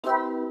Hey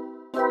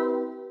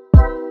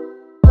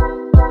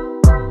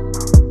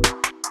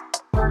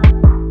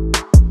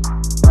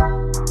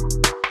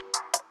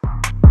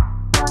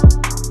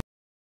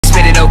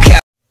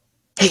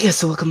guys,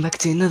 so welcome back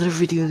to another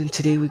video, and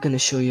today we're gonna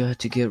show you how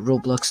to get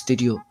ROBLOX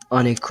Studio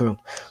on a Chrome.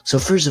 So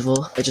first of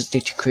all, I just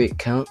need to create an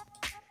account.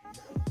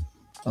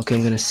 Okay,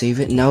 I'm gonna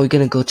save it. Now we're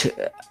gonna go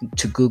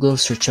to Google and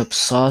search up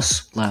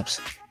Sauce Labs.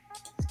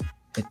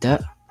 Hit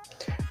that,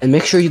 and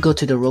make sure you go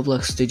to the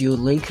ROBLOX Studio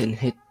link and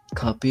hit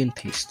copy and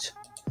paste.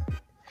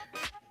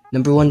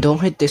 Number one,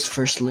 don't hit this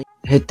first link.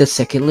 Hit the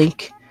second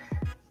link.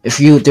 If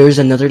there's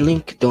another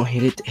link, don't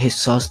hit it. Hit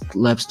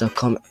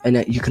saucelabs.com,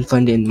 and you can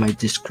find it in my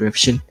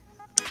description.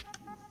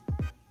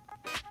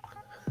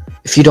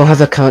 If you don't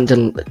have an account,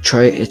 then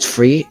try it. It's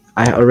free.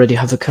 I already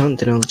have an account,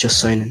 then I'll just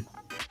sign in.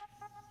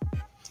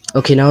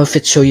 Okay, now if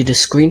it show you the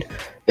screen,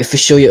 if it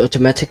show you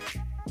automatic,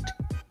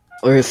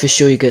 or if it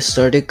show you get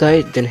started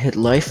guide, then hit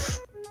live,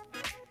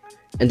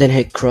 and then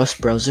hit cross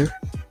browser.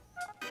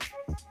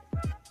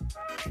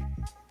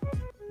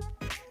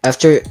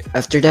 After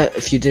that,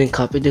 if you didn't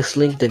copy this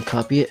link, then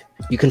copy it.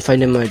 You can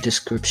find it in my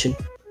description.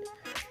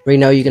 Right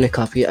now you're gonna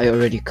copy it. I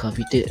already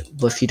copied it,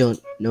 but if you don't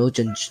know,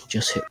 then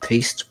just hit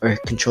paste or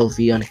Control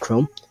V on a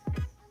Chrome.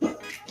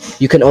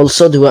 You can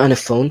also do it on a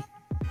phone,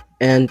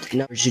 and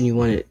now version you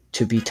want it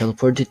to be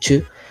teleported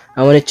to.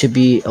 I want it to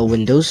be a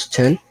Windows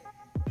 10.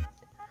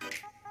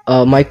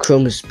 My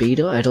Chrome is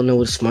beta. I don't know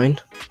what's mine,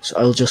 so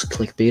I'll just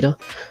click beta.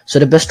 So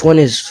the best one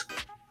is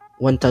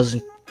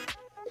 1000.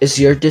 It's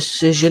your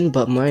decision,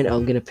 but mine,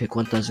 I'm gonna pick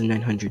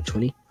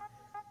 1920.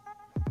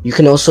 You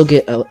can also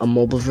get a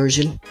mobile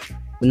version.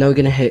 But now we're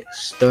gonna hit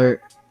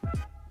start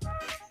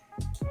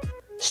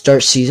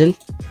season.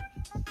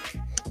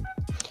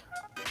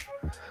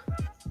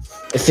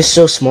 If it's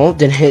so small,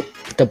 then hit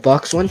the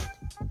box one,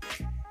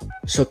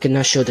 so it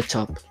cannot show the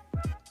top,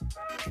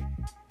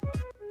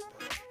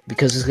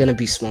 because it's gonna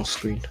be small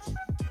screen.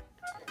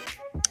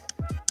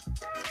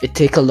 It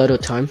take a lot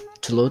of time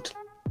to load.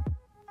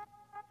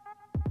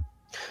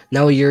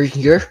 Now you're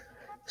here,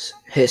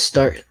 hit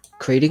start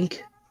creating.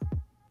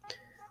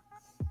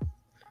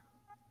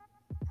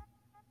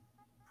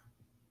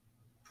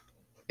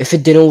 If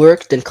it didn't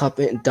work, then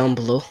copy it down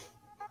below.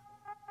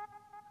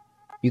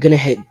 You're gonna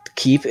hit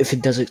keep if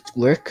it doesn't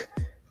work,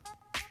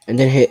 and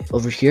then hit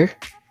over here,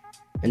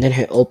 and then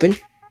hit open.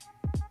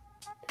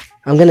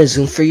 I'm gonna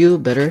zoom for you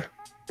better,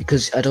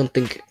 because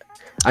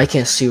I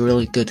can't see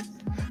really good.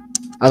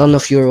 I don't know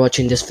if you were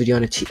watching this video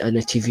on a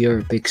TV or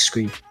a big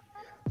screen.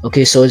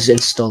 Okay, so it's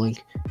installing.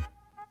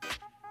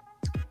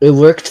 It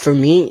worked for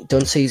me.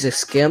 Don't say it's a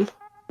scam.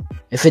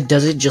 If it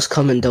doesn't, just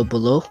comment down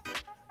below.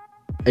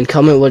 And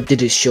comment what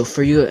did it show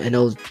for you, and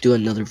I'll do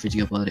another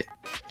video about it.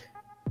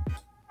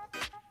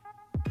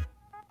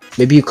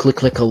 Maybe you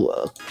click like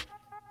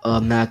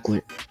a Mac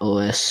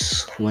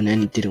OS one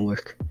and it didn't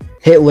work.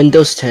 Hit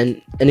Windows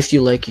 10, and if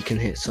you like, you can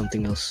hit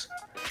something else.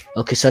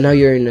 Okay, so now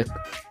you're in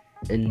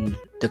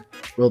the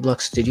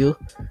ROBLOX Studio.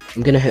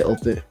 I'm gonna hit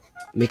open,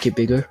 make it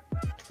bigger.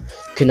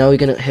 Okay, now we're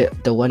gonna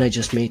hit the one I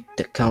just made,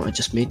 the account I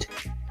just made.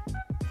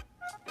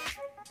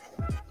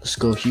 Let's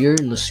go here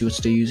and let's see what's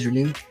the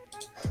username.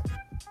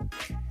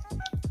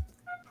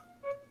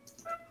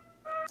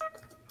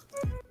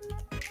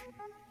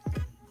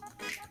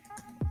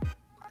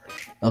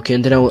 Okay,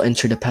 and then I will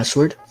enter the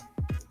password.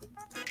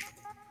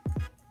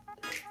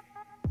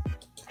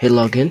 Hit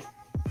login.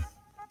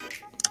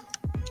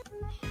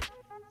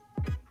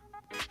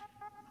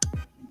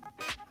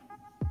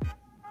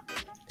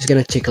 It's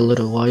gonna take a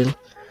little while.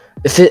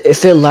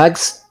 If it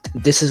lags,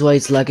 this is why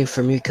it's lagging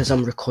for me, because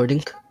I'm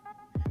recording.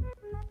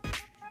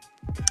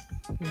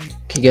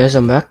 Okay guys,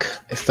 I'm back.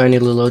 I finally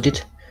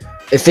loaded.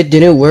 If it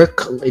didn't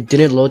work, it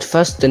didn't load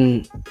fast,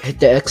 then hit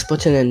the X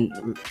button and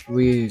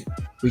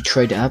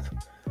retry the app.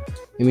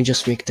 Let me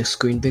just make the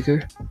screen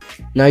bigger.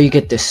 Now you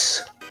get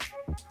this.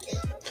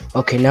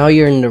 Okay, now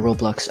you're in the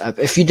ROBLOX app.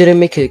 If you didn't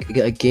make a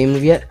game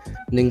yet,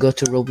 then go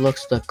to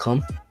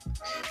roblox.com.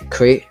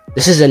 Create.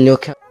 This is a new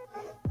account.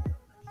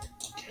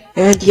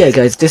 And yeah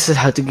guys, this is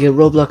how to get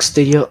ROBLOX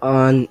Studio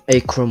on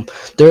a Chrome.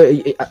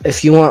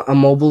 If you want a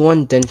mobile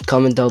one, then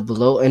comment down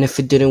below, and if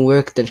it didn't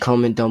work, then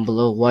comment down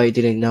below why it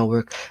didn't now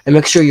work. And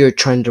make sure you're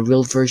trying the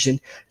real version,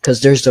 because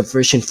there's a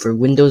version for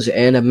Windows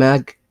and a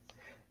Mac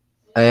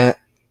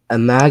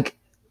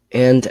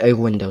and a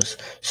Windows.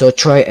 So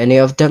try any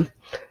of them.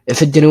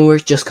 If it didn't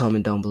work, just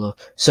comment down below.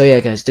 So yeah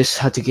guys, this is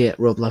how to get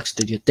ROBLOX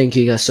Studio. Thank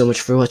you guys so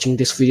much for watching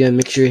this video, and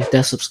make sure you hit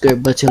that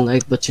subscribe button,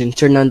 like button,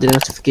 turn on the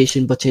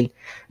notification button,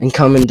 and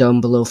comment down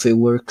below if it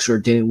works or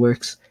didn't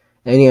work.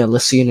 And yeah,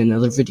 let's see you in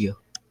another video.